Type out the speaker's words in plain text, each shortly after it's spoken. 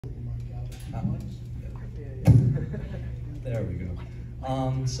There we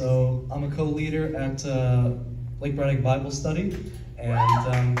go. So I'm a co-leader at Lake Braddock Bible Study,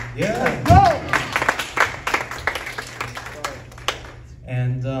 and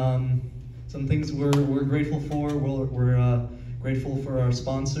and some things we're grateful for. We're grateful for our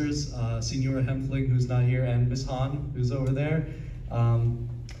sponsors, Senora Hempfling, who's not here, and Miss Han, who's over there,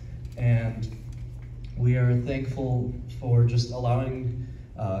 and we are thankful for just allowing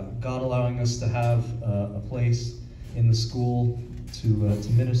God allowing us to have a place in the school to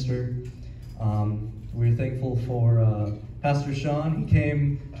minister. We're thankful for Pastor Sean. He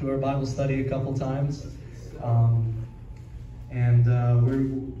came to our Bible study a couple times, and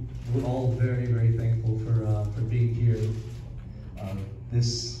we're all very, very thankful for being here.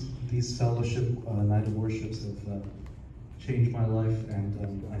 These fellowship night of worships have changed my life,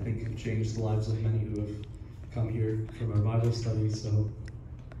 and I think have changed the lives of many who have come here from our Bible study. So,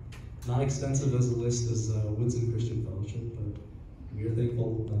 not extensive as a list as Woodson Christian Fellowship, but we are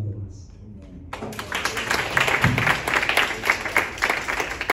thankful nonetheless.